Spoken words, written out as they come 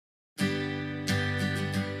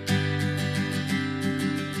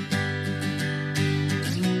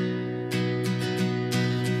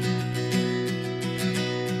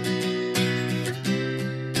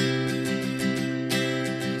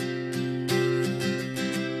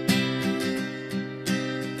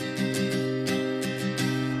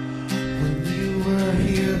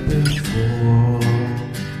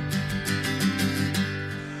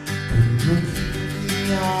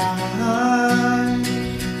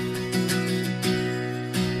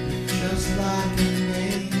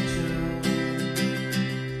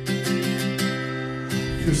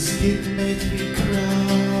It makes me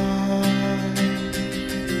cry.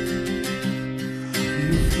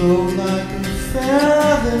 You float like a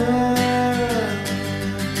feather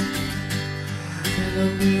in a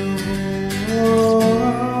beautiful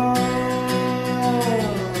world,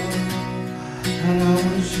 and I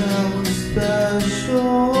wish I was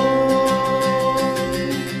special.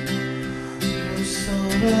 You're so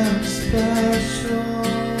very special,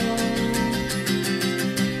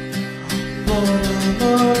 but I'm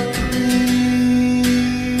a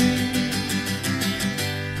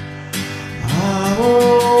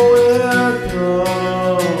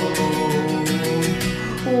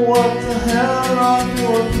what the hell I'm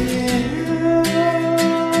doing here?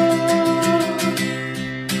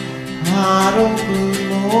 I don't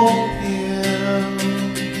belong here.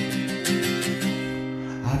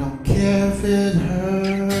 I don't care if it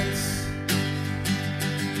hurts.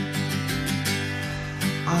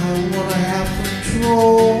 I wanna have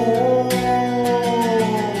control.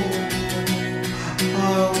 I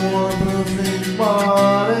want a perfect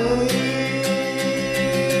body.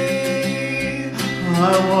 I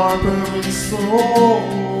want perfect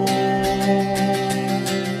soul.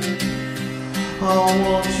 I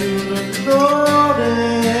want you to notice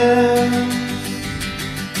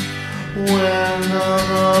when I'm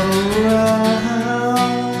not around.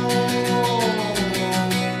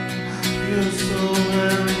 You're so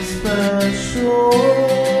very special.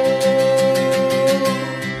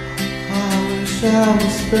 I wish I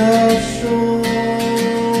was special.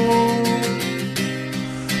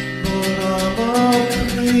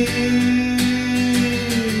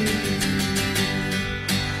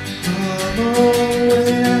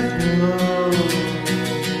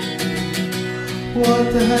 What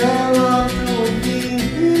the hell I'm doing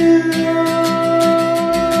here?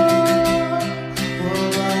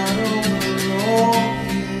 Well, I don't belong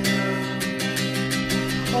here.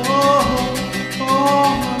 Oh,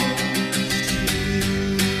 she's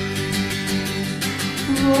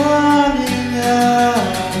running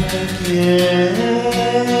out again.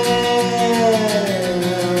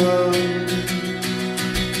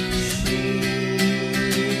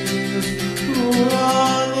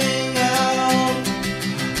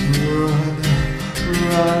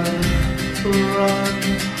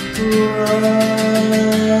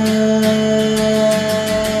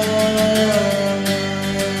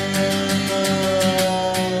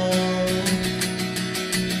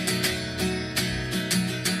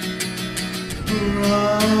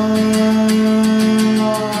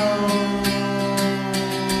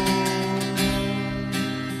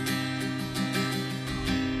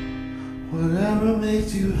 Whatever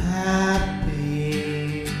makes you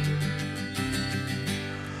happy,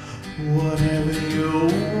 whatever you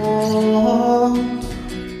want,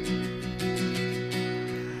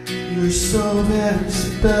 you're so very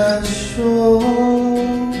special.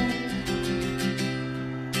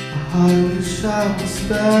 I wish I was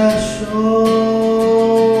special,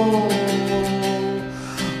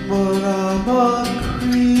 but I'm a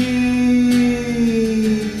creep.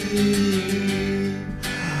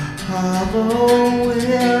 I'm a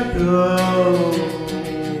weirdo.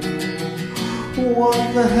 What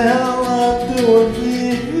the hell I'm doing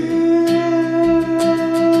here?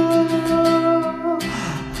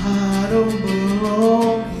 I don't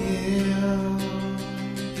belong here.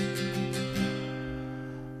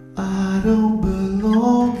 I don't belong.